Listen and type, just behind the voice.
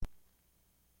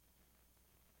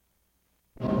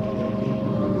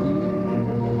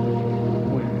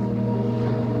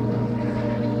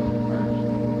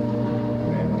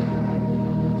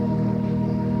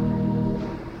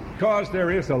because there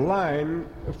is a line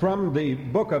from the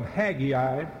book of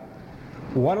Haggai,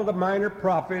 one of the minor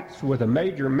prophets with a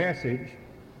major message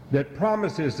that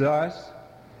promises us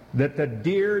that the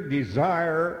dear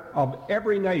desire of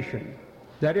every nation,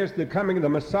 that is the coming of the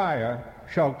Messiah,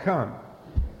 shall come,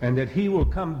 and that he will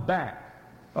come back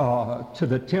to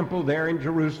the temple there in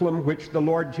Jerusalem, which the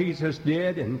Lord Jesus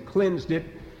did and cleansed it,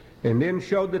 and then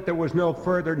showed that there was no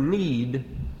further need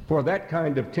for that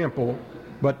kind of temple,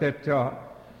 but that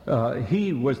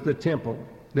he was the temple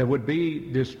that would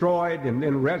be destroyed and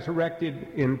then resurrected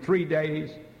in 3 days,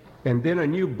 and then a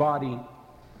new body,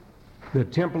 the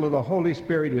temple of the Holy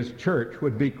Spirit, his church,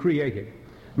 would be created.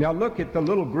 Now look at the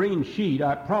little green sheet.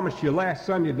 I promised you last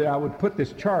Sunday that I would put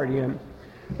this chart in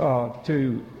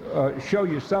to show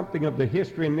you something of the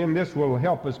history, and then this will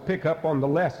help us pick up on the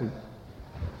lesson.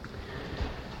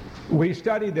 We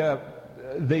study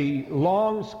the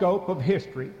long scope of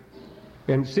history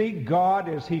and see God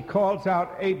as he calls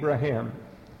out Abraham,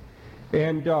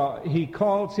 and he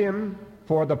calls him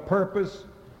for the purpose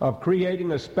of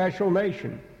creating a special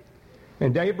nation,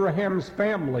 and Abraham's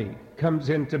family comes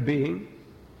into being.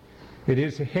 It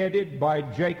is headed by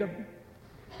Jacob,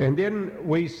 and then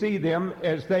we see them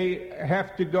as they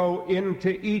have to go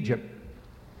into Egypt.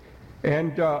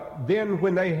 And then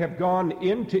when they have gone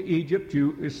into Egypt,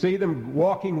 you see them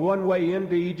walking one way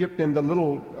into Egypt in the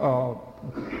little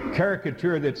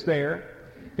caricature that's there.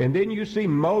 And then you see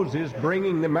Moses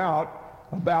bringing them out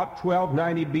about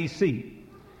 1290 BC.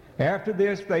 After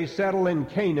this, they settle in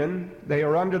Canaan. They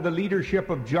are under the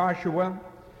leadership of Joshua.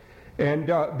 And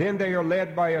then they are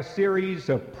led by a series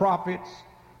of prophets,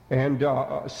 and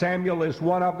Samuel is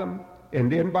one of them,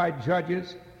 and then by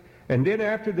judges. And then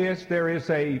after this, there is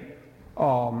a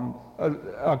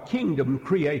kingdom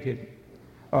created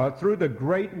through the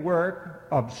great work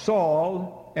of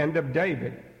Saul and of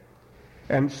David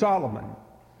and Solomon.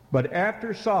 But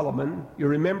after Solomon, you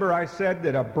remember I said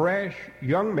that a brash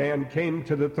young man came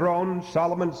to the throne,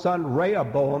 Solomon's son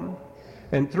Rehoboam,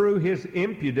 and through his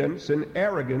impudence and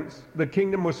arrogance, the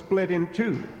kingdom was split in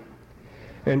two.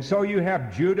 And so you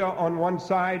have Judah on one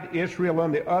side, Israel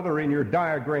on the other in your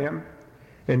diagram.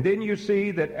 And then you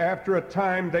see that after a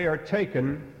time they are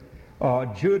taken,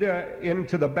 Judah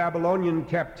into the Babylonian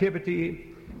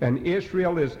captivity, and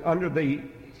Israel is under the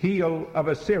heel of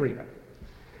Assyria.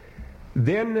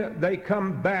 Then they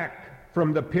come back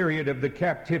from the period of the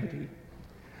captivity.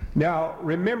 Now,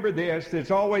 remember this,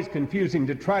 it's always confusing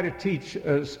to try to teach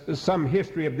some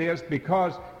history of this,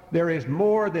 because there is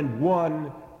more than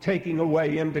one taking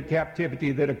away into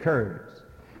captivity that occurs.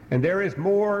 And there is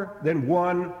more than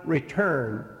one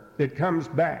return that comes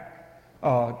back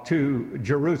to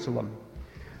Jerusalem.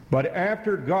 But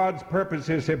after God's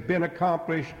purposes have been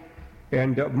accomplished,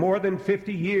 and more than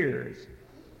 50 years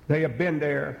they have been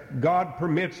there, God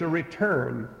permits a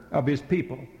return of his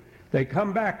people. They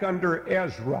come back under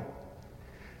Ezra,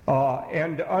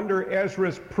 and under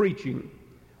Ezra's preaching,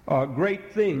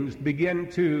 great things begin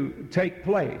to take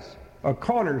place. A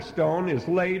cornerstone is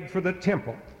laid for the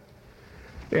temple.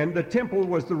 And the temple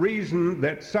was the reason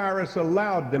that Cyrus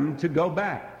allowed them to go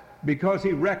back, because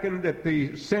he reckoned that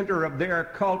the center of their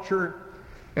culture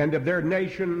and of their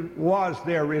nation was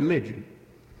their religion.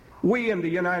 We in the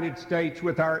United States,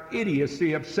 with our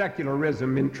idiocy of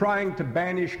secularism in trying to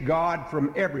banish God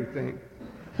from everything,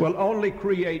 will only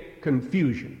create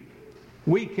confusion.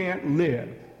 We can't live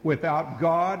without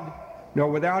God, nor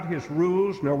without his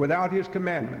rules, nor without his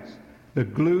commandments. The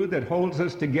glue that holds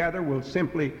us together will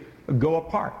simply go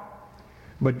apart.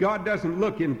 But God doesn't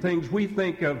look in things. We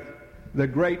think of the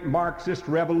great Marxist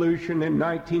revolution in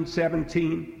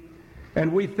 1917,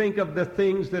 and we think of the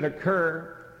things that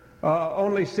occur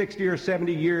only 60 or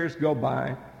 70 years go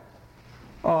by.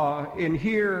 And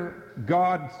here,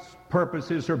 God's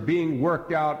purposes are being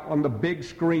worked out on the big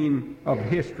screen of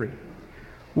history.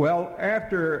 Well,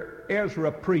 after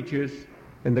Ezra preaches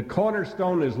and the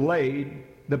cornerstone is laid,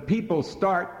 the people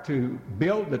start to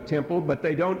build the temple, but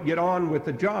they don't get on with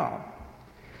the job.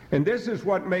 And this is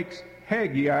what makes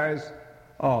Haggai's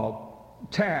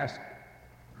task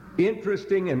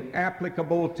interesting and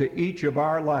applicable to each of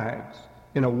our lives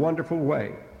in a wonderful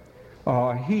way.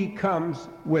 He comes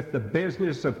with the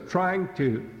business of trying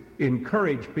to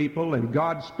encourage people, and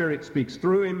God's Spirit speaks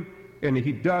through him, and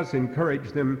he does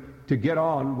encourage them to get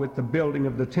on with the building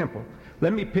of the temple.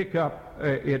 Let me pick up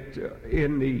it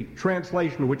in the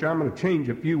translation, which I'm going to change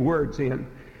a few words in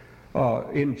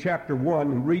chapter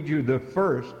 1, and read you the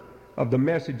first of the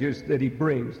messages that he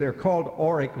brings. They're called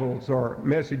oracles, or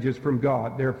messages from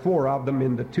God. There are 4 of them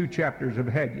in the 2 chapters of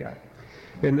Haggai.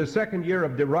 In the 2nd year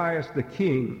of Darius the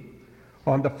king,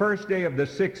 On the first day of the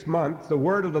 6th month, the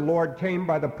word of the Lord came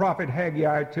by the prophet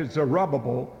Haggai to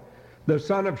Zerubbabel, the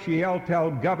son of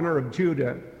Shealtiel, governor of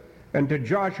Judah, and to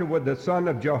Joshua, the son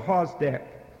of Jehozadak,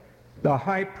 the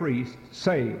high priest,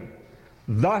 saying,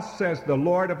 Thus says the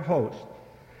Lord of hosts,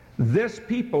 this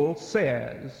people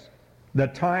says, the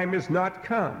time is not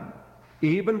come,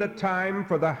 even the time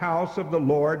for the house of the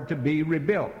Lord to be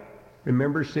rebuilt.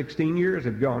 Remember, 16 years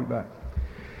have gone by.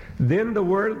 Then the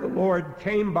word of the Lord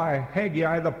came by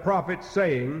Haggai the prophet,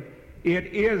 saying,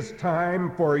 Is it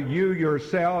time for you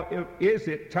yourselves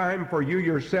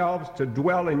to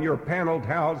dwell in your paneled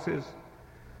houses,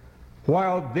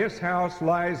 while this house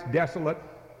lies desolate?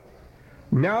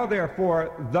 Now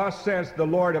therefore, thus says the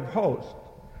Lord of hosts,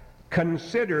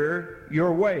 consider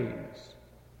your ways.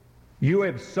 You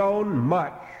have sown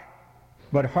much,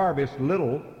 but harvest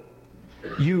little.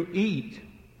 You eat,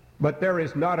 but there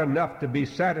is not enough to be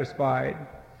satisfied.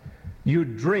 You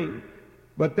drink,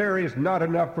 but there is not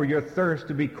enough for your thirst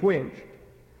to be quenched.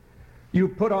 You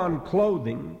put on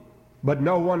clothing, but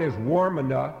no one is warm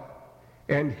enough.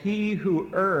 And he who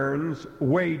earns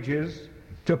wages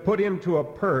to put into a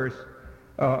purse,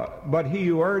 but he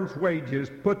who earns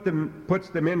wages puts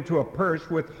them into a purse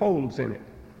with holes in it.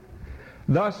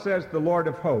 Thus says the Lord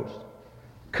of hosts,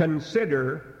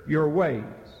 consider your ways.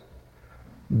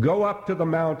 Go up to the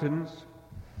mountains,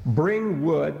 bring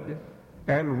wood,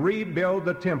 and rebuild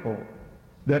the temple,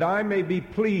 that I may be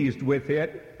pleased with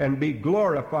it and be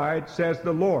glorified, says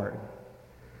the Lord.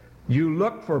 You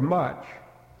look for much,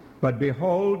 but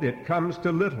behold, it comes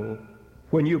to little.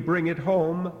 When you bring it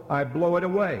home, I blow it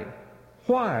away.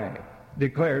 Why?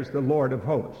 Declares the Lord of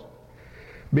hosts.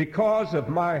 Because of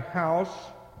my house,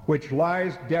 which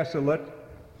lies desolate,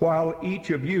 while each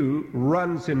of you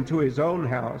runs into his own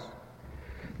house.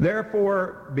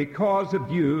 Therefore, because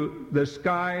of you, the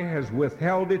sky has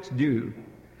withheld its dew,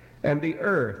 and the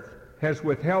earth has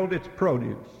withheld its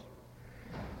produce.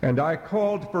 And I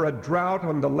called for a drought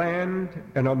on the land,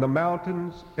 and on the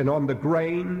mountains, and on the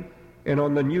grain, and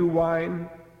on the new wine,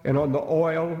 and on the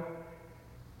oil,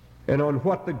 and on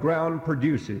what the ground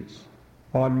produces,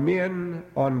 on men,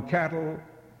 on cattle,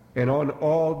 and on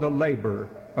all the labor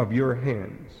of your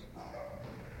hands.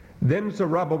 Then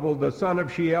Zerubbabel the son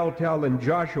of Shealtiel and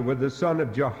Joshua the son of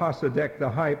Jehozadak the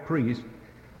high priest,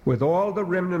 with all the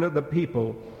remnant of the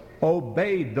people,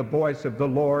 obeyed the voice of the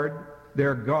Lord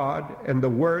their God and the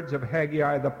words of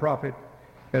Haggai the prophet,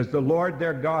 as the Lord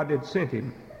their God had sent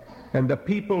him. And the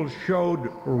people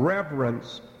showed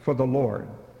reverence for the Lord.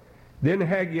 Then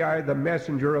Haggai the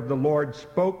messenger of the Lord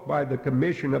spoke by the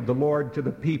commission of the Lord to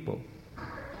the people.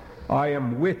 I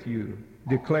am with you,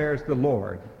 declares the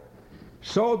Lord.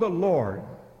 So the Lord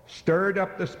stirred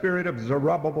up the spirit of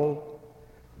Zerubbabel,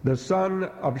 the son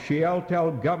of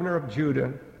Shealtiel, governor of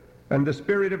Judah, and the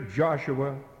spirit of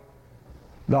Joshua,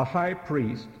 the high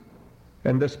priest,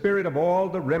 and the spirit of all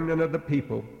the remnant of the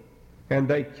people, and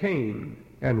they came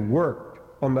and worked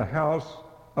on the house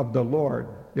of the Lord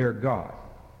their God.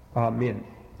 Amen.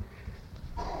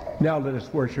 Now let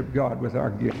us worship God with our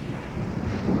gift.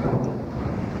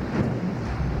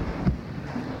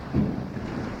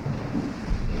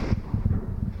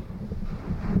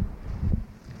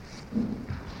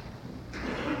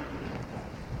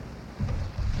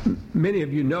 Many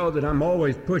of you know that I'm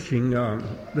always pushing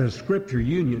the Scripture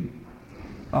Union,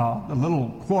 the little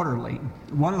quarterly.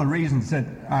 One of the reasons that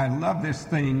I love this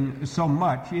thing so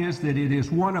much is that it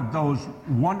is one of those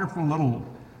wonderful little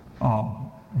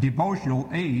devotional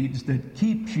aids that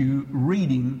keeps you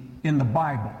reading in the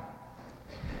Bible.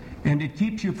 And it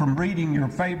keeps you from reading your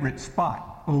favorite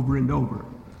spot over and over.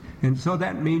 And so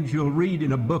that means you'll read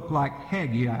in a book like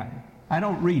Haggai. I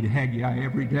don't read Haggai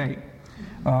every day.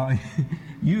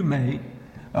 You may,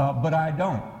 but I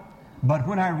don't. But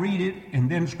when I read it, and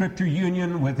then Scripture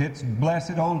Union with its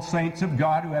blessed old saints of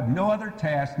God who have no other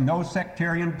task, no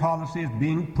sectarian policy is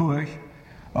being pushed.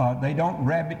 They don't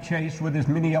rabbit chase with as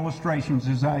many illustrations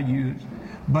as I use,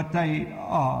 but they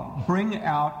bring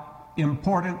out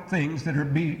important things that are to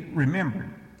be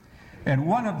remembered. And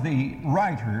one of the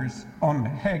writers on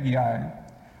Haggai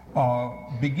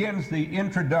begins the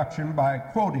introduction by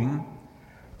quoting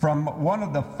from one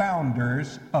of the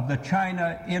founders of the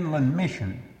China Inland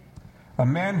Mission, a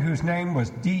man whose name was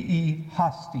D.E.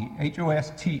 Hoste,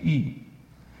 H-O-S-T-E.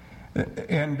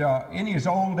 And in his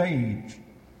old age,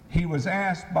 he was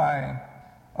asked by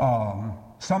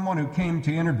someone who came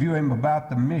to interview him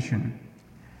about the mission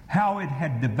how it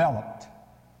had developed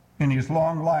in his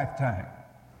long lifetime.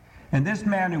 And this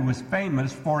man, who was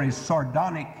famous for his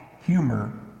sardonic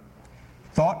humor,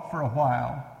 thought for a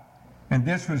while, and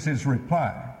this was his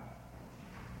reply.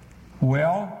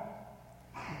 Well,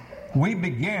 We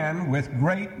began with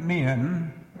great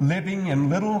men living in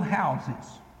little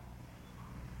houses.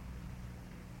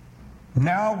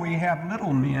 Now we have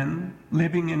little men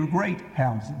living in great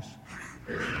houses.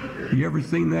 You ever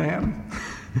seen that happen?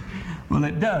 Well,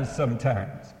 it does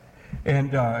sometimes.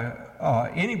 And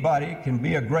anybody can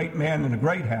be a great man in a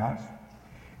great house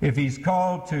if he's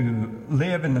called to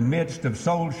live in the midst of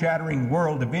soul-shattering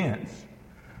world events.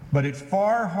 But it's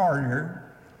far harder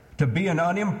to be an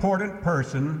unimportant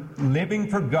person living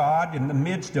for God in the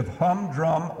midst of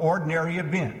humdrum, ordinary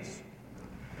events.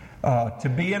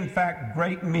 To be, in fact,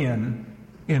 great men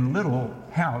in little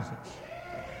houses.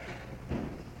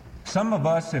 Some of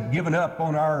us have given up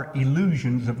on our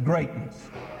illusions of greatness.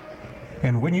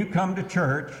 And when you come to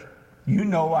church, you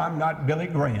know I'm not Billy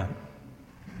Graham.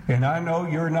 And I know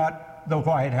you're not the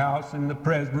White House and the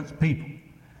president's people.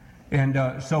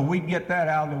 And so we get that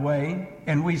out of the way,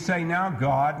 and we say, now,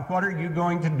 God, what are you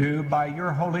going to do by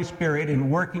your Holy Spirit in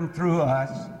working through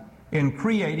us in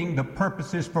creating the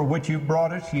purposes for which you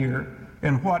brought us here,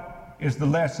 and what is the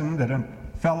lesson that a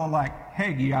fellow like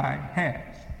Haggai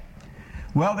has?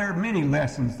 Well, there are many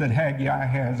lessons that Haggai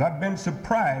has. I've been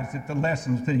surprised at the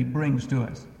lessons that he brings to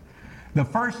us. The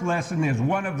first lesson is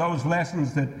one of those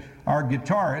lessons that our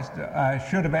guitarist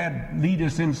should have had lead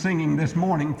us in singing this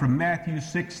morning from Matthew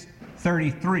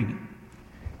 6:33.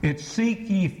 It's seek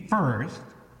ye first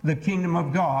the kingdom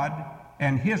of God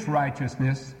and his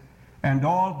righteousness, and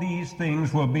all these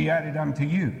things will be added unto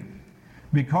you.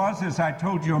 Because, as I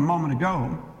told you a moment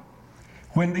ago,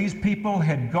 when these people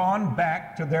had gone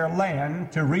back to their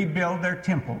land to rebuild their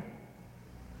temple,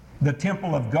 the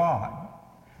temple of God,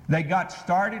 they got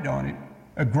started on it.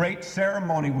 A great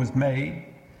ceremony was made,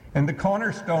 and the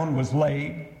cornerstone was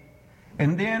laid,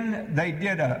 and then they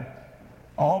did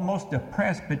almost a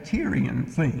Presbyterian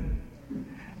thing.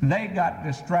 They got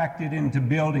distracted into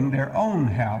building their own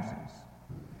houses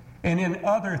and in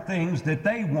other things that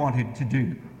they wanted to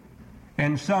do.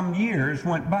 And some years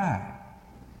went by.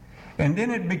 And then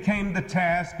it became the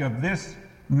task of this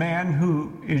man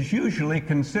who is usually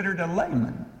considered a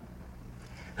layman,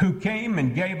 who came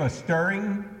and gave a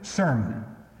stirring sermon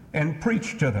and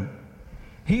preached to them.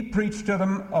 He preached to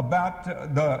them about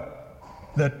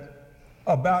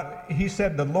he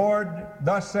said, the Lord,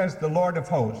 thus says the Lord of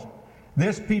hosts,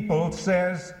 this people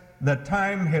says the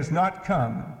time has not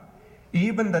come,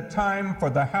 even the time for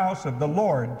the house of the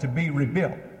Lord to be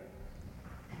rebuilt.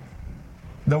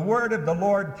 The word of the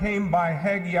Lord came by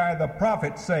Haggai the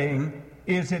prophet, saying,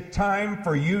 is it time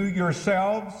for you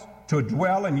yourselves to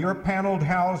dwell in your paneled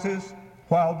houses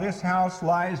while this house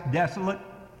lies desolate?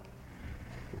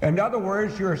 In other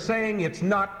words, you're saying it's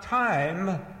not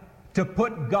time to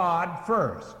put God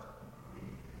first.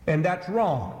 And that's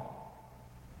wrong.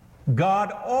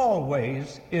 God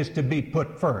always is to be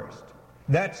put first.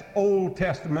 That's Old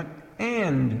Testament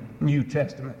and New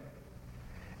Testament.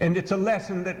 And it's a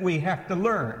lesson that we have to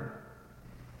learn.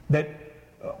 That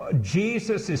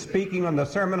Jesus is speaking on the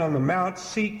Sermon on the Mount,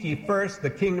 seek ye first the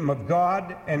kingdom of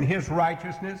God and his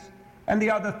righteousness, and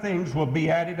the other things will be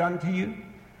added unto you.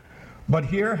 But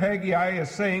here Haggai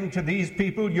is saying to these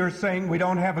people, you're saying we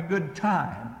don't have a good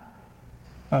time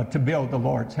to build the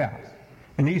Lord's house.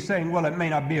 And he's saying, well, it may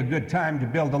not be a good time to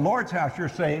build the Lord's house, you're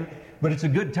saying, but it's a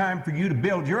good time for you to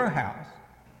build your house.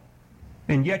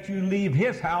 And yet you leave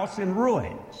his house in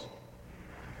ruins.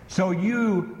 So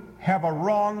you have a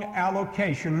wrong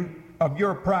allocation of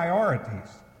your priorities.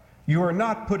 You are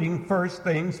not putting first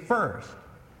things first.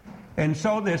 And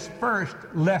so this first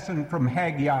lesson from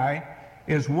Haggai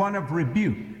is one of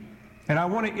rebuke. And I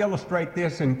want to illustrate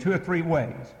this in 2 or 3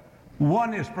 ways.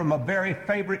 One is from a very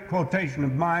favorite quotation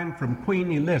of mine from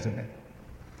Queen Elizabeth.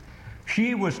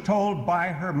 She was told by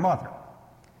her mother,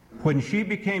 when she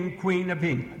became Queen of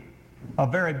England, a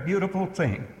very beautiful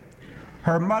thing.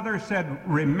 Her mother said,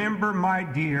 remember, my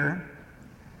dear,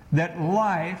 that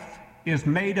life is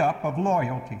made up of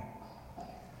loyalty.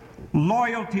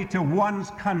 Loyalty to one's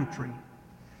country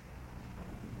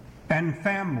and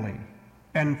family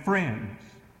and friends.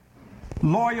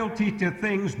 Loyalty to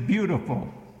things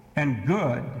beautiful and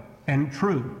good and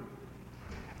true.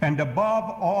 And above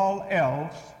all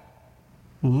else,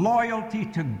 loyalty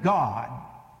to God.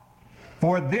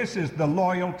 For this is the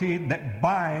loyalty that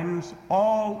binds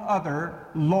all other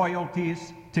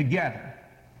loyalties together.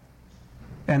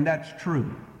 And that's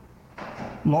true.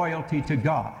 Loyalty to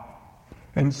God.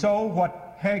 And so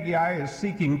what Haggai is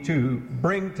seeking to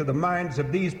bring to the minds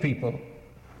of these people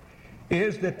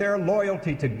is that their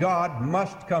loyalty to God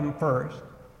must come first,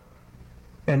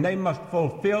 and they must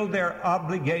fulfill their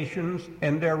obligations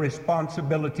and their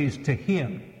responsibilities to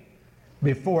him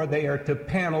before they are to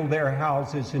panel their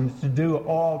houses and to do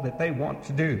all that they want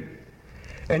to do.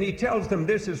 And he tells them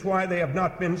this is why they have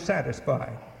not been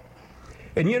satisfied.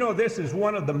 And you know, this is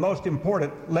one of the most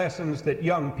important lessons that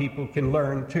young people can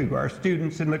learn too, our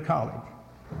students in the college.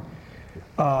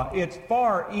 It's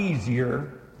far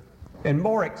easier and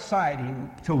more exciting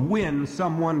to win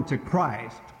someone to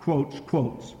Christ,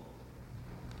 quotes,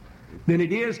 than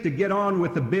it is to get on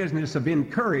with the business of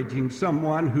encouraging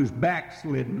someone who's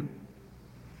backslidden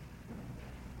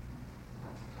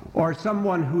or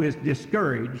someone who is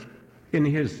discouraged in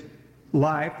his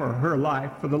life or her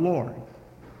life for the Lord.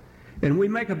 And we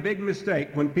make a big mistake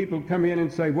when people come in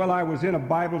and say, well, I was in a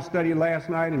Bible study last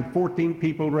night and 14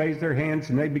 people raised their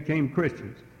hands and they became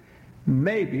Christians.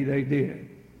 Maybe they did.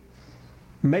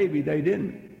 Maybe they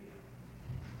didn't.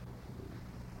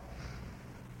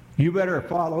 You better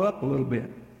follow up a little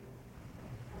bit.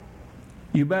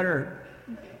 You better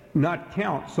not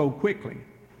count so quickly.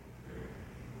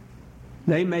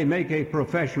 They may make a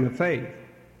profession of faith,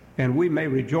 and we may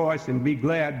rejoice and be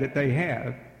glad that they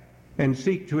have and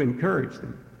seek to encourage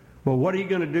them. But what are you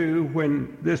going to do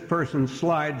when this person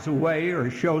slides away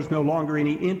or shows no longer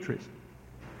any interest?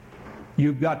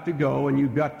 You've got to go and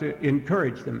you've got to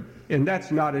encourage them. And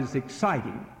that's not as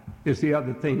exciting as the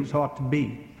other things ought to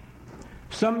be.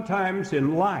 Sometimes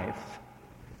in life,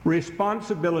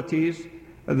 responsibilities,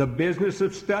 the business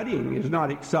of studying is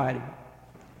not exciting.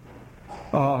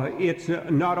 It's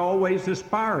not always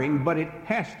aspiring, but it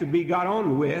has to be got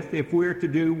on with if we're to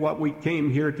do what we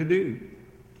came here to do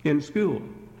in school.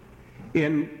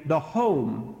 In the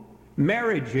home,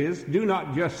 marriages do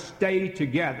not just stay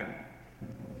together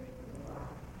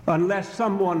unless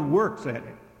someone works at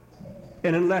it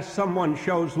and unless someone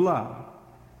shows love.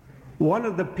 One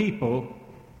of the people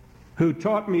who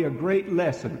taught me a great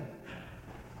lesson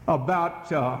about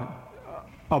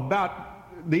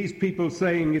these people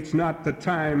saying it's not the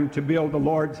time to build the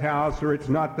Lord's house, or it's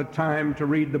not the time to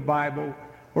read the Bible,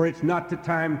 or it's not the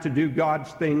time to do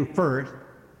God's thing first,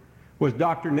 was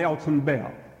Dr. Nelson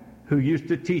Bell, who used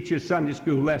to teach a Sunday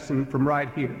school lesson from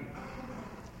right here.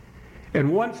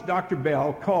 And once Dr.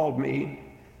 Bell called me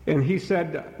and he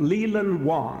said, Leland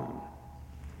Wang,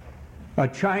 a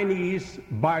Chinese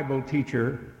Bible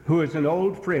teacher who is an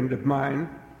old friend of mine,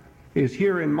 is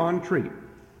here in Montreat.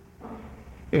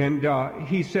 And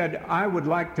he said, I would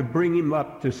like to bring him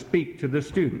up to speak to the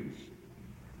students.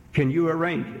 Can you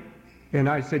arrange it? And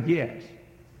I said, yes.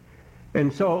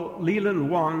 And so Leland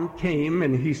Wang came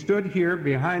and he stood here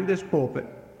behind this pulpit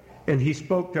and he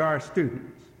spoke to our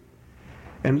students.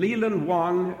 And Leland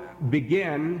Wang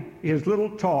began his little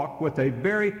talk with a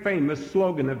very famous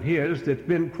slogan of his that's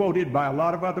been quoted by a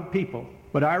lot of other people,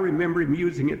 but I remember him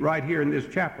using it right here in this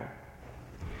chapel.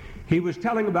 He was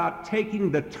telling about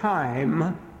taking the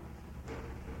time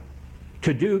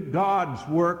to do God's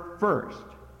work first.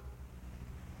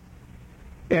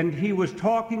 And he was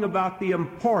talking about the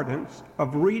importance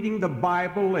of reading the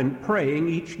Bible and praying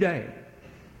each day.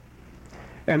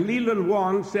 And Leland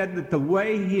Wang said that the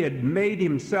way he had made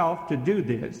himself to do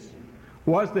this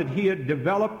was that he had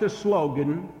developed a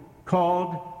slogan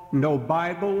called, "No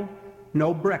Bible,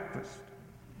 no breakfast."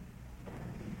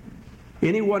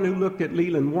 Anyone who looked at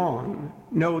Leland Wang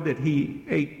knew that he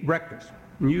ate breakfast,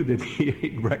 knew that he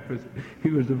ate breakfast. He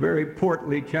was a very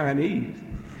portly Chinese.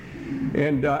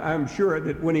 And I'm sure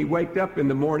that when he waked up in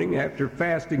the morning after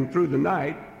fasting through the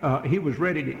night, he was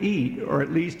ready to eat, or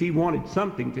at least he wanted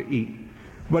something to eat.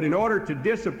 But in order to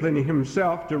discipline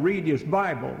himself to read his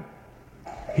Bible,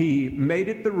 he made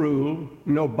it the rule,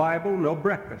 no Bible, no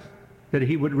breakfast, that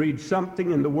he would read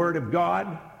something in the Word of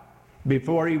God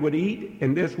before he would eat,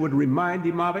 and this would remind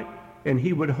him of it, and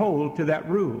he would hold to that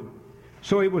rule.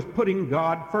 So he was putting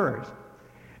God first.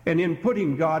 And in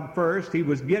putting God first, he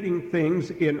was getting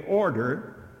things in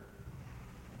order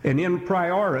and in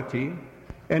priority,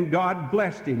 and God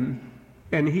blessed him,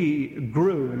 and he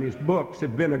grew, and his books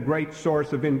have been a great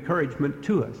source of encouragement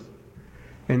to us.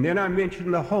 And then I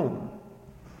mentioned the home.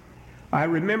 I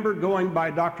remember going by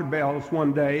Dr. Bell's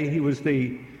one day. He was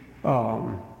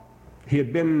he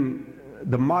had been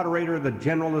the moderator of the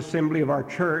General Assembly of our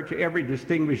church, every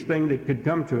distinguished thing that could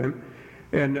come to him.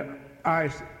 And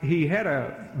he had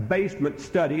a basement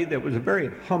study that was a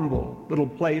very humble little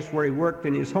place where he worked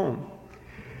in his home.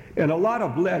 And a lot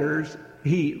of letters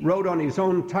he wrote on his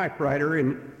own typewriter,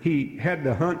 and he had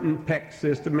the hunt and peck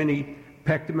system, and he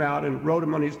pecked them out and wrote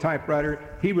them on his typewriter.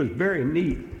 He was very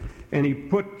neat, and he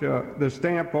put the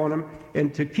stamp on them.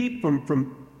 And to keep them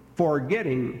from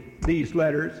forgetting these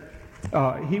letters,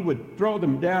 he would throw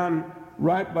them down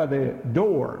right by the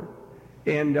door.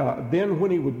 And then when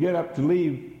he would get up to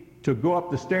leave, to go up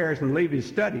the stairs and leave his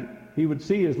study, he would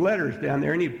see his letters down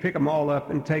there, and he'd pick them all up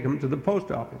and take them to the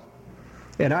post office.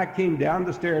 And I came down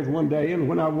the stairs one day, and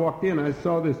when I walked in, I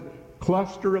saw this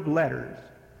cluster of letters,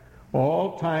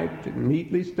 all typed and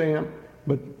neatly stamped,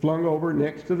 but flung over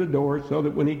next to the door so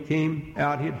that when he came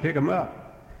out, he'd pick them up.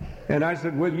 And I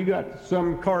said, well, you got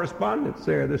some correspondence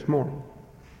there this morning.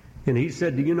 And he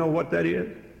said, do you know what that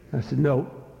is? I said, no.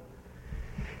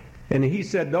 And he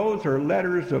said, those are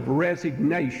letters of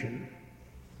resignation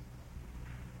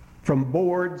from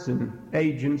boards and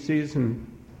agencies and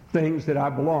things that I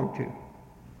belong to.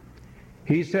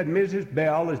 He said, Mrs.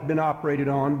 Bell has been operated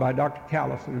on by Dr.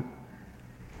 Callison,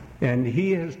 and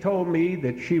he has told me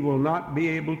that she will not be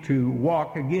able to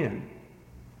walk again.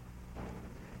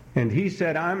 And he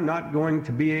said, I'm not going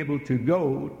to be able to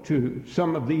go to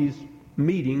some of these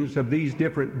meetings of these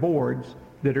different boards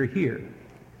that are here.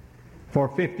 For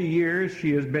 50 years,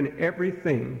 she has been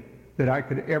everything that I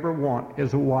could ever want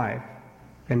as a wife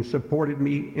and supported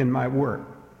me in my work.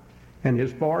 And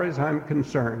as far as I'm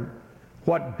concerned,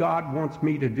 what God wants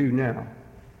me to do now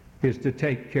is to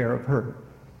take care of her.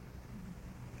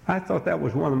 I thought that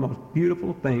was one of the most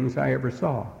beautiful things I ever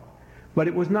saw. But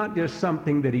it was not just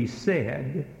something that he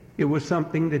said, it was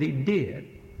something that he did.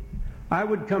 I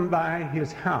would come by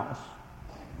his house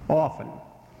often,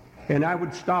 and I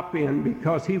would stop in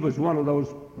because he was one of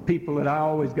those people that I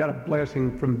always got a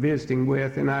blessing from visiting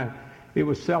with, and it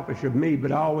was selfish of me,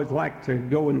 but I always liked to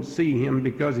go and see him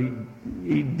because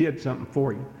he did something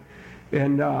for you.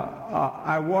 And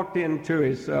I walked into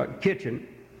his kitchen,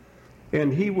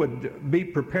 and he would be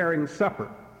preparing supper.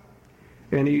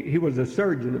 And he was a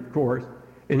surgeon, of course,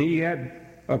 and he had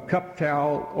a cup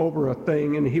towel over a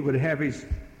thing, and he would have his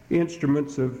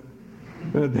instruments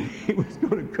that he was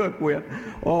going to cook with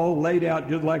all laid out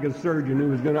just like a surgeon who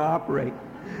was going to operate.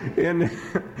 And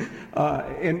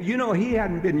you know, he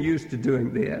hadn't been used to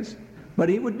doing this, but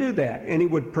he would do that, and he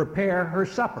would prepare her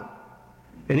supper.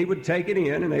 And he would take it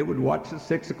in, and they would watch the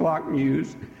 6 o'clock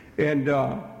news. And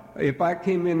if I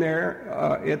came in there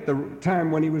at the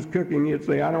time when he was cooking, he'd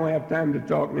say, I don't have time to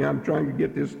talk now. I'm trying to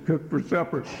get this cooked for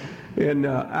supper. And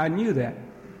I knew that.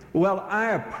 Well,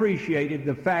 I appreciated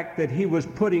the fact that he was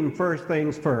putting first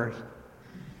things first,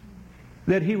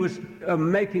 that he was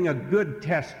making a good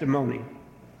testimony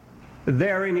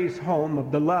there in his home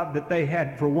of the love that they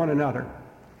had for one another.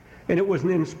 And it was an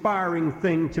inspiring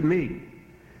thing to me.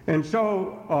 And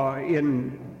so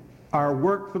in our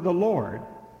work for the Lord,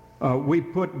 we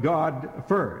put God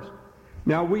first.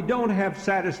 Now, we don't have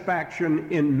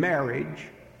satisfaction in marriage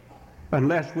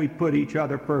unless we put each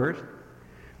other first.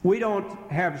 We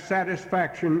don't have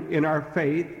satisfaction in our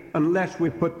faith unless we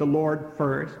put the Lord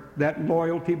first. That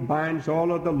loyalty binds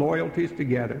all of the loyalties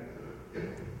together.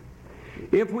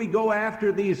 If we go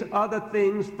after these other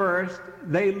things first,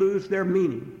 they lose their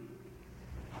meaning.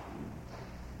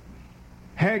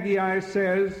 Haggai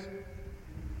says,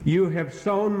 you have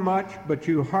sown much, but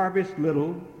you harvest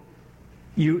little.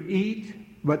 You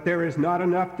eat, but there is not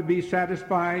enough to be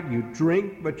satisfied. You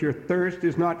drink, but your thirst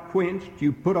is not quenched.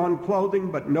 You put on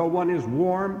clothing, but no one is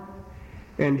warm.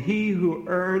 And he who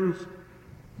earns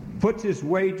puts his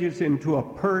wages into a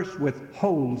purse with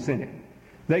holes in it.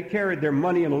 They carried their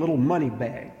money in a little money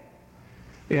bag.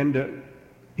 And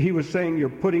he was saying, you're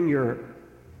putting your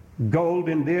gold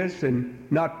in this and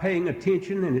not paying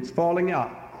attention, and it's falling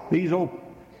out. These old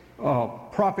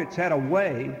prophets had a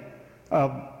way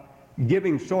of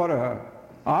giving sort of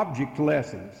object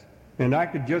lessons. And I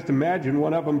could just imagine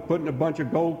one of them putting a bunch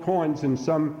of gold coins in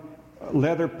some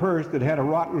leather purse that had a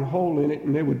rotten hole in it,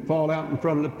 and they would fall out in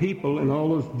front of the people, and all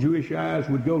those Jewish eyes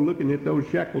would go looking at those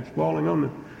shekels falling on the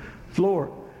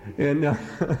floor. And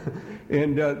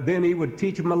then he would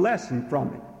teach them a lesson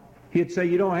from it. He'd say,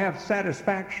 you don't have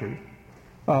satisfaction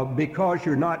because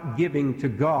you're not giving to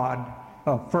God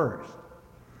first.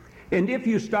 And if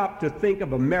you stop to think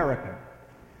of America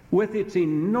with its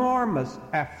enormous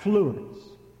affluence,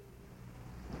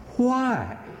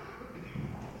 why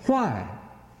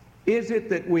is it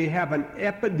that we have an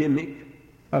epidemic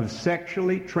of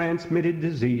sexually transmitted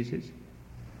diseases,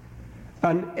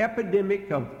 an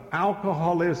epidemic of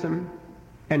alcoholism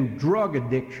and drug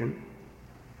addiction,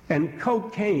 and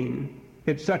cocaine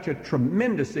at such a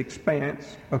tremendous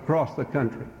expanse across the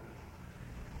country?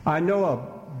 I know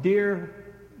a dear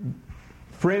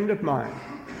friend of mine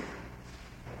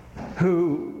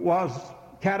who was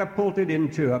catapulted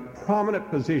into a prominent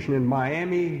position in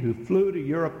Miami, who flew to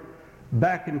Europe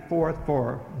back and forth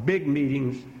for big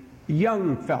meetings,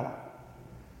 young fellow,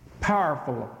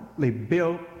 powerfully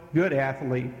built, good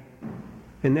athlete.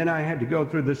 And then I had to go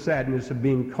through the sadness of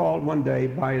being called one day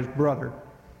by his brother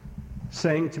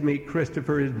saying to me,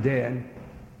 Christopher is dead.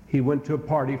 He went to a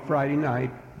party Friday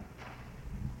night.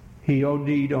 He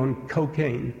OD'd on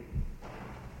cocaine,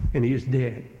 and he is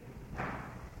dead.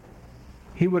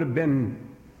 He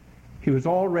was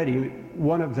already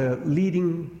one of the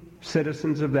leading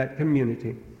citizens of that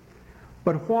community.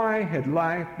 But why had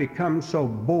life become so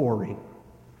boring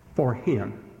for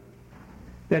him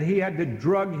that he had to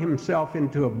drug himself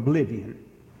into oblivion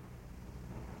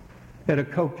at a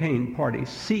cocaine party,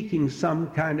 seeking some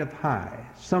kind of high,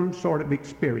 some sort of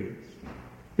experience?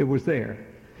 It was there.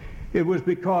 It was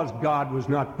because God was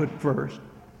not put first.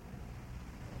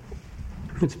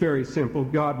 It's very simple.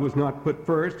 God was not put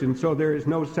first, and so there is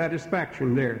no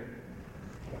satisfaction there.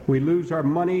 We lose our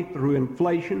money through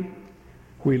inflation.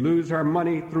 We lose our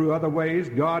money through other ways.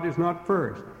 God is not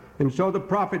first. And so the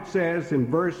prophet says in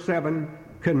verse 7,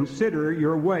 consider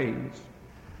your ways.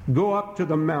 Go up to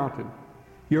the mountain.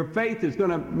 Your faith is going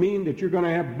to mean that you're going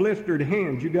to have blistered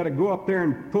hands. You've got to go up there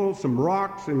and pull some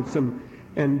rocks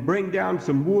and bring down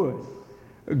some wood.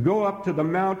 Go up to the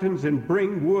mountains and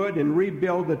bring wood and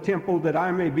rebuild the temple, that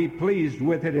I may be pleased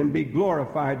with it and be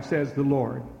glorified, says the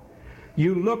Lord.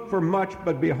 You look for much,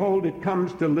 but behold, it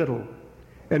comes to little.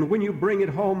 And when you bring it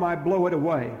home, I blow it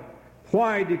away.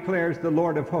 Why, declares the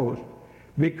Lord of hosts?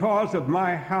 Because of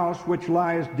my house which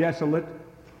lies desolate,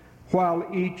 while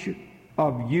each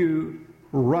of you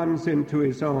runs into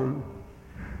his own.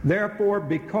 Therefore,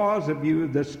 because of you,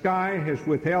 the sky has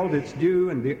withheld its dew,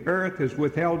 and the earth has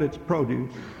withheld its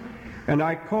produce. And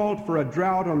I called for a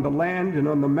drought on the land and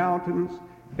on the mountains,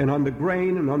 and on the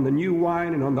grain, and on the new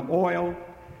wine, and on the oil,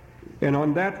 and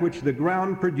on that which the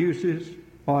ground produces,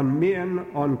 on men,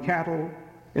 on cattle,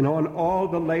 and on all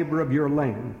the labor of your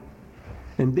land.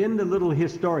 And then the little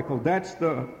historical, that's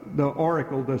the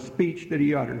oracle, the speech that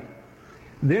he uttered.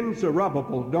 Then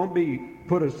Zerubbabel, don't be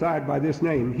put aside by this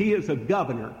name, he is a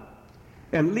governor,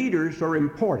 and leaders are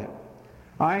important.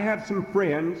 I have some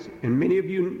friends, and many of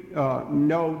you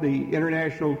know the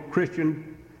International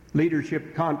Christian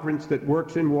Leadership Conference that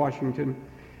works in Washington,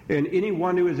 and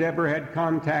anyone who has ever had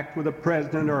contact with a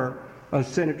president or a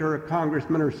senator, a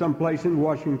congressman, or someplace in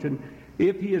Washington,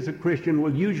 if he is a Christian,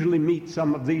 will usually meet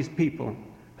some of these people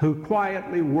who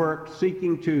quietly work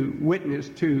seeking to witness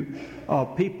to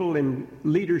people in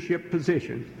leadership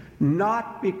positions,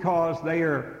 not because they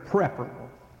are preferable,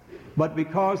 but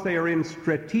because they are in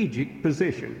strategic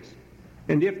positions.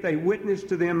 And if they witness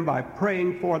to them by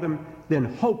praying for them, then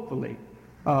hopefully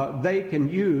they can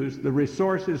use the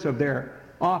resources of their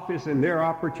office and their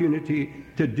opportunity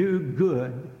to do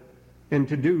good and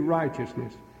to do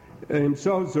righteousness. And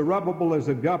so Zerubbabel is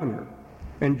a governor,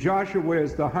 and Joshua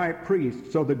is the high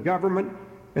priest, so the government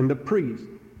and the priest.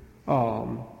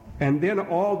 And then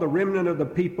all the remnant of the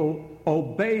people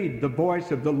obeyed the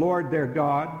voice of the Lord their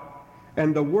God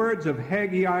and the words of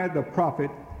Haggai the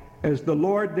prophet, as the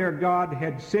Lord their God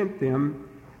had sent them,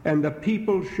 and the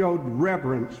people showed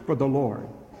reverence for the Lord.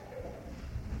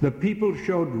 The people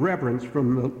showed reverence for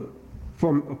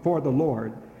the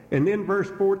Lord. And then verse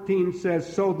 14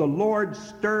 says, so the Lord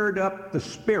stirred up the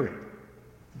spirit.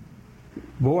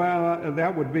 Boy,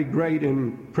 that would be great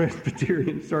in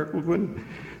Presbyterian circles, wouldn't it?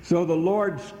 So the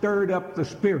Lord stirred up the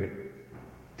spirit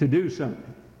to do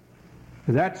something.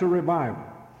 That's a revival.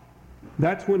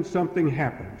 That's when something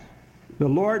happens. The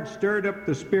Lord stirred up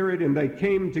the spirit, and they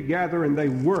came together and they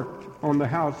worked on the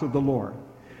house of the Lord.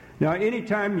 Now,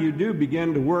 anytime you do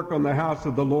begin to work on the house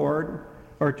of the Lord,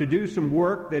 or to do some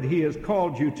work that he has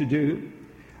called you to do,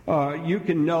 you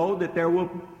can know that there will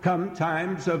come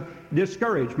times of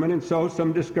discouragement, and so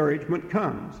some discouragement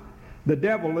comes. The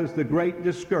devil is the great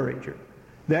discourager.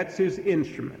 That's his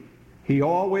instrument. He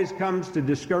always comes to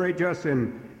discourage us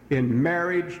in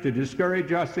marriage, to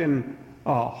discourage us in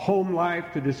home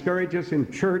life, to discourage us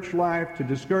in church life, to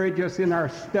discourage us in our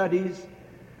studies,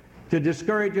 to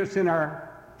discourage us in our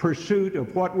pursuit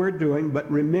of what we're doing. But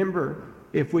remember,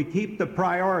 if we keep the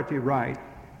priority right,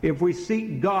 if we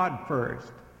seek God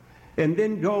first, and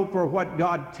then go for what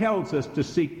God tells us to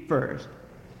seek first,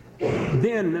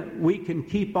 then we can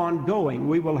keep on going.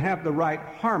 We will have the right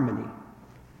harmony,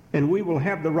 and we will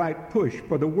have the right push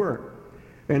for the work.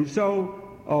 And so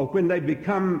when they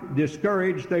become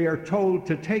discouraged, they are told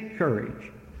to take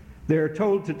courage. They are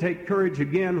told to take courage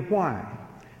again. Why?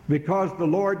 Because the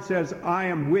Lord says, I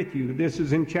am with you. This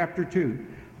is in chapter 2.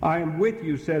 I am with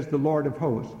you, says the Lord of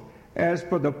hosts. As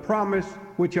for the promise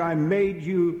which I made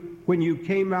you when you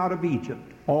came out of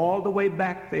Egypt, all the way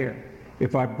back there,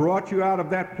 if I brought you out of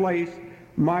that place,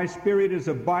 my spirit is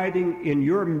abiding in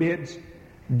your midst.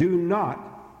 Do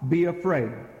not be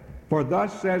afraid. For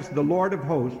thus says the Lord of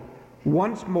hosts,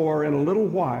 once more in a little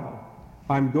while,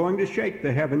 I'm going to shake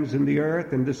the heavens and the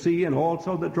earth and the sea and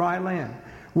also the dry land.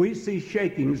 We see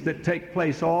shakings that take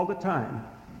place all the time,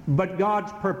 but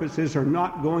God's purposes are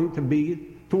not going to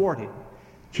be thwarted.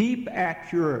 Keep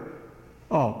at your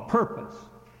purpose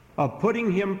of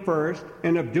putting Him first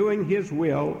and of doing His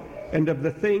will and of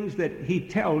the things that He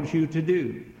tells you to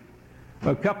do.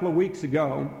 A couple of weeks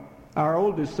ago, our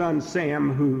oldest son,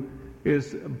 Sam, who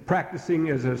is practicing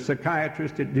as a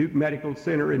psychiatrist at Duke Medical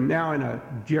Center and now in a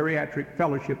geriatric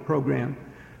fellowship program,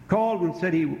 called and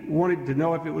said he wanted to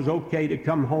know if it was okay to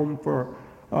come home for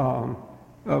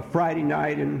a Friday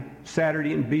night and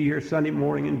Saturday and be here Sunday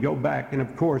morning and go back. And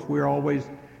of course, we're always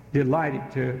delighted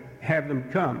to have them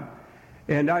come.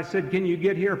 And I said, "Can you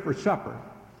get here for supper?"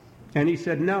 And he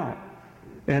said, "No."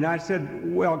 And I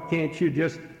said, "Well, can't you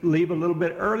just leave a little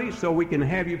bit early so we can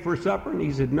have you for supper?" And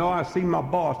he said, "No, I see my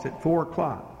boss at 4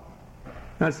 o'clock.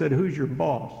 I said, "Who's your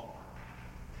boss?"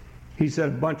 He said,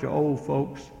 "A bunch of old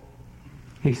folks."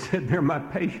 He said, "They're my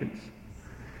patients."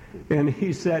 And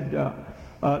he said,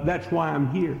 "That's why I'm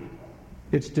here.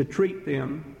 It's to treat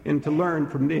them and to learn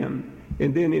from them."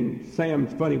 And then in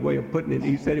Sam's funny way of putting it,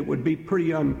 he said it would be pretty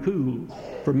uncool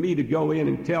for me to go in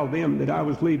and tell them that I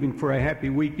was leaving for a happy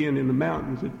weekend in the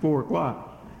mountains at 4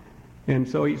 o'clock. And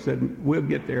so he said, "We'll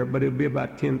get there, but it'll be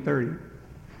about 10:30.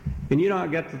 And you know, I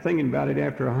got to thinking about it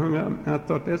after I hung up, and I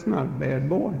thought, that's not a bad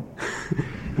boy.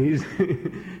 He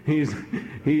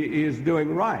is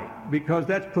doing right, because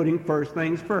that's putting first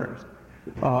things first.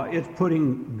 It's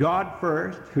putting God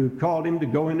first, who called him to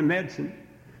go into medicine.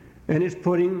 And it's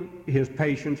putting his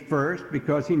patients first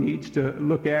because he needs to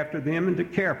look after them and to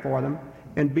care for them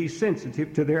and be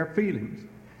sensitive to their feelings.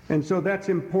 And so that's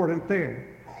important there.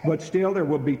 But still there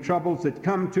will be troubles that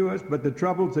come to us, but the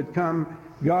troubles that come,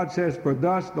 God says, "For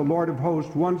thus the Lord of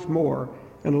hosts once more,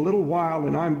 in a little while,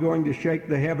 and I'm going to shake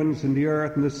the heavens and the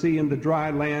earth and the sea and the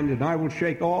dry land, and I will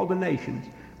shake all the nations."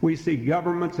 We see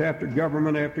governments after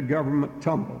government after government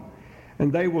tumble.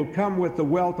 "And they will come with the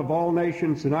wealth of all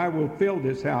nations, and I will fill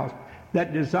this house."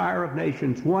 That desire of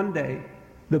nations. One day,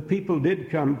 the people did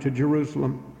come to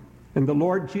Jerusalem, and the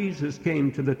Lord Jesus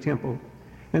came to the temple,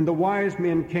 and the wise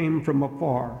men came from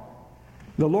afar.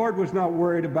 The Lord was not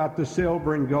worried about the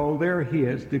silver and gold. They're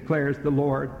his, declares the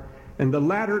Lord. "And the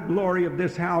latter glory of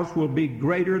this house will be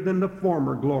greater than the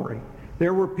former glory."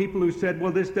 There were people who said,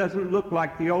 "Well, this doesn't look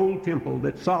like the old temple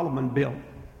that Solomon built."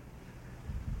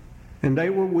 And they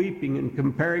were weeping and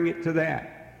comparing it to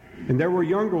that. And there were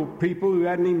younger people who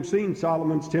hadn't even seen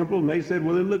Solomon's temple, and they said,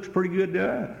 "Well, it looks pretty good to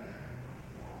us."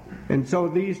 And so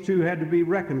these two had to be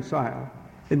reconciled.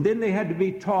 And then they had to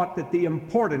be taught that the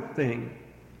important thing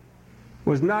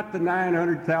was not the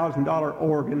 $900,000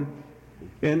 organ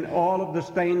and all of the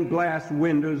stained glass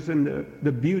windows and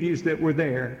the beauties that were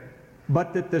there,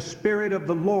 but that the Spirit of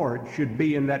the Lord should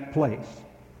be in that place.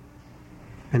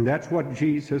 And that's what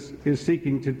Jesus is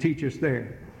seeking to teach us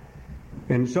there.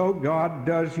 And so God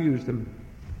does use them.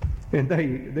 And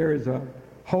there is a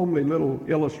homely little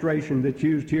illustration that's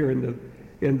used here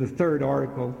in the 3rd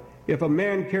article. "If a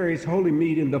man carries holy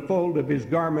meat in the fold of his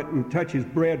garment and touches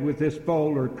bread with this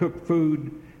fold, or cooked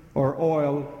food or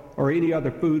oil or any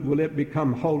other food, will it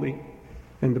become holy?"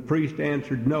 And the priest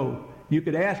answered, "No." You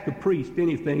could ask a priest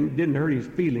anything, it didn't hurt his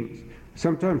feelings.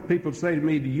 Sometimes people say to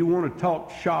me, "Do you want to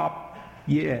talk shop?"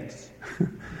 Yes,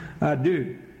 I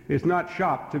do. It's not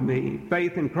shop to me.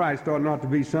 Faith in Christ ought not to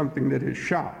be something that is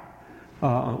shop.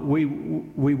 We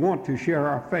want to share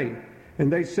our faith.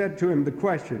 And they said to him the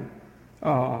question,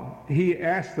 he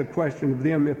asked the question of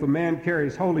them, "If a man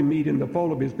carries holy meat in the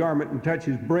fold of his garment and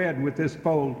touches bread with this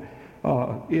fold,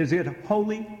 is it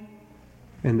holy?"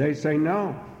 And they say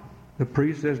no. The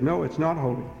priest says, "No, it's not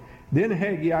holy." Then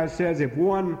Haggai says, "If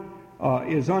one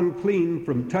is unclean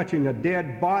from touching a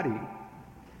dead body,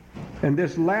 and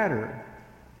this latter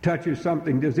touches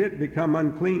something, does it become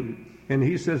unclean?" And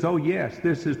he says, "Oh yes,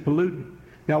 this is polluted."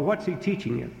 Now what's he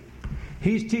teaching you?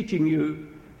 He's teaching you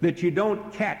that you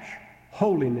don't catch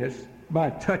holiness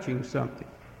by touching something.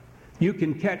 You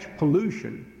can catch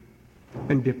pollution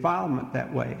and defilement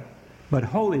that way, but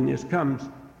holiness comes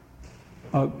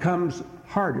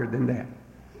harder than that.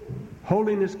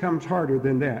 Holiness comes harder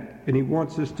than that, and he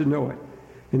wants us to know it.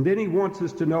 And then he wants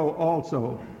us to know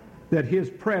also that his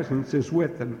presence is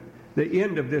with them. The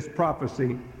end of this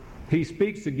prophecy, he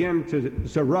speaks again to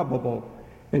Zerubbabel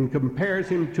and compares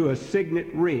him to a signet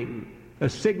ring. A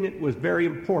signet was very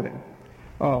important.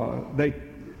 They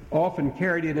often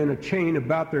carried it in a chain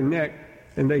about their neck,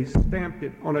 and they stamped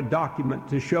it on a document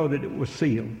to show that it was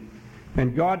sealed.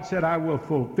 And God said, "I will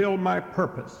fulfill my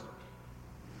purpose.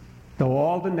 Though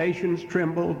all the nations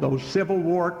tremble, though civil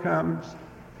war comes,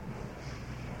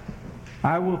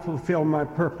 I will fulfill my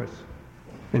purpose."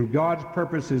 And God's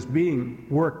purpose is being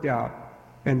worked out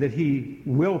and that he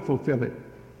will fulfill it,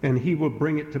 and he will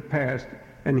bring it to pass,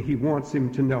 and he wants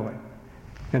him to know it.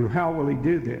 And how will he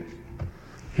do this?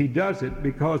 He does it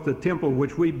because the temple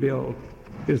which we build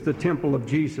is the temple of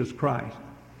Jesus Christ.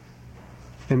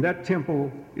 And that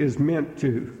temple is meant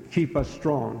to keep us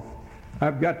strong.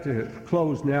 I've got to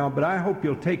close now, but I hope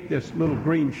you'll take this little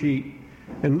green sheet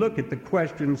and look at the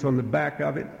questions on the back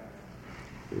of it.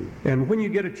 And when you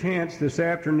get a chance this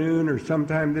afternoon or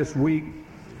sometime this week,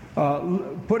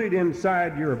 put it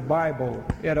inside your Bible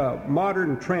at a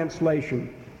modern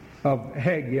translation of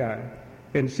Haggai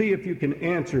and see if you can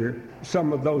answer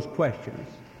some of those questions.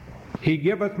 He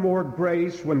giveth more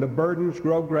grace when the burdens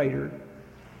grow greater.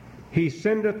 He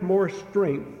sendeth more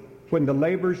strength when the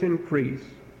labors increase.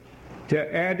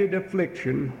 To added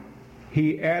affliction,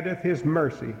 he addeth his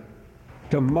mercy.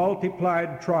 To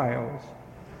multiplied trials,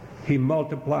 he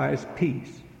multiplies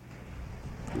peace.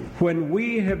 When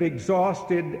we have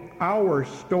exhausted our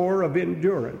store of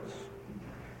endurance,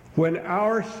 when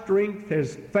our strength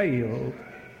has failed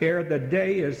ere the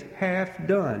day is half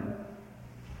done,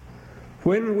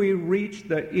 when we reach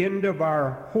the end of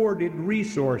our hoarded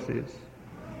resources,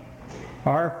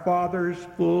 our Father's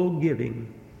full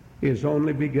giving is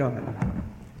only begun.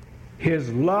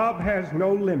 His love has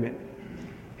no limit.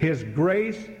 His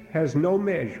grace has no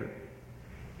measure.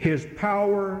 His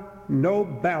power no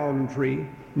boundary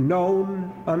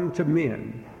known unto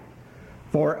men.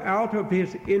 For out of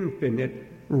his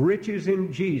infinite riches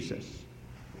in Jesus,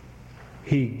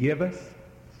 he giveth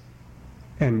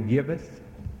and giveth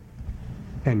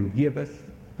and giveth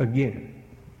again.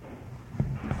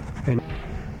 And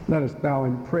let us bow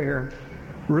in prayer.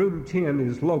 Room 10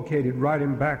 is located right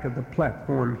in back of the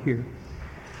platform here.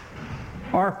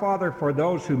 Our Father, for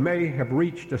those who may have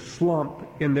reached a slump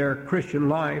in their Christian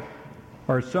life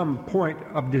or some point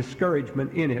of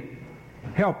discouragement in it,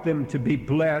 help them to be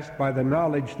blessed by the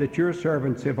knowledge that your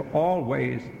servants have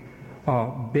always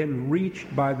been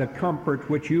reached by the comfort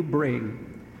which you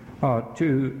bring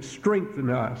to strengthen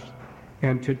us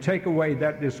and to take away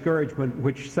that discouragement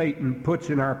which Satan puts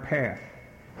in our path,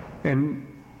 and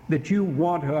that you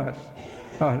want us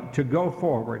to go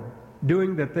forward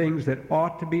doing the things that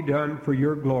ought to be done for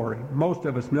your glory. Most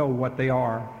of us know what they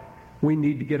are. We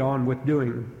need to get on with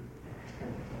doing them.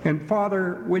 And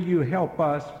Father, will you help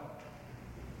us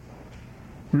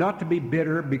not to be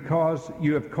bitter because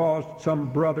you have caused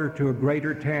some brother to a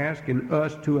greater task and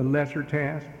us to a lesser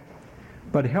task,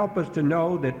 but help us to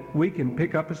know that we can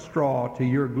pick up a straw to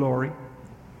your glory,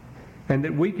 and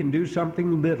that we can do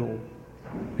something little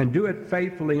and do it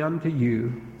faithfully unto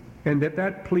you, and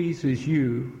that pleases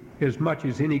you as much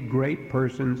as any great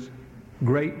person's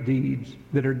great deeds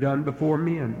that are done before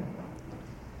men.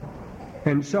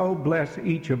 And so bless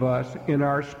each of us in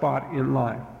our spot in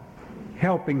life,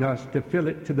 helping us to fill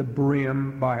it to the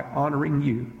brim by honoring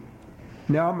you.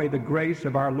 Now may the grace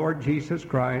of our Lord Jesus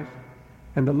Christ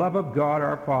and the love of God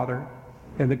our Father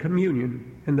and the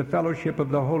communion and the fellowship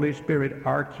of the Holy Spirit,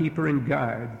 our keeper and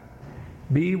guide,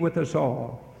 be with us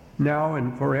all, now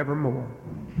and forevermore.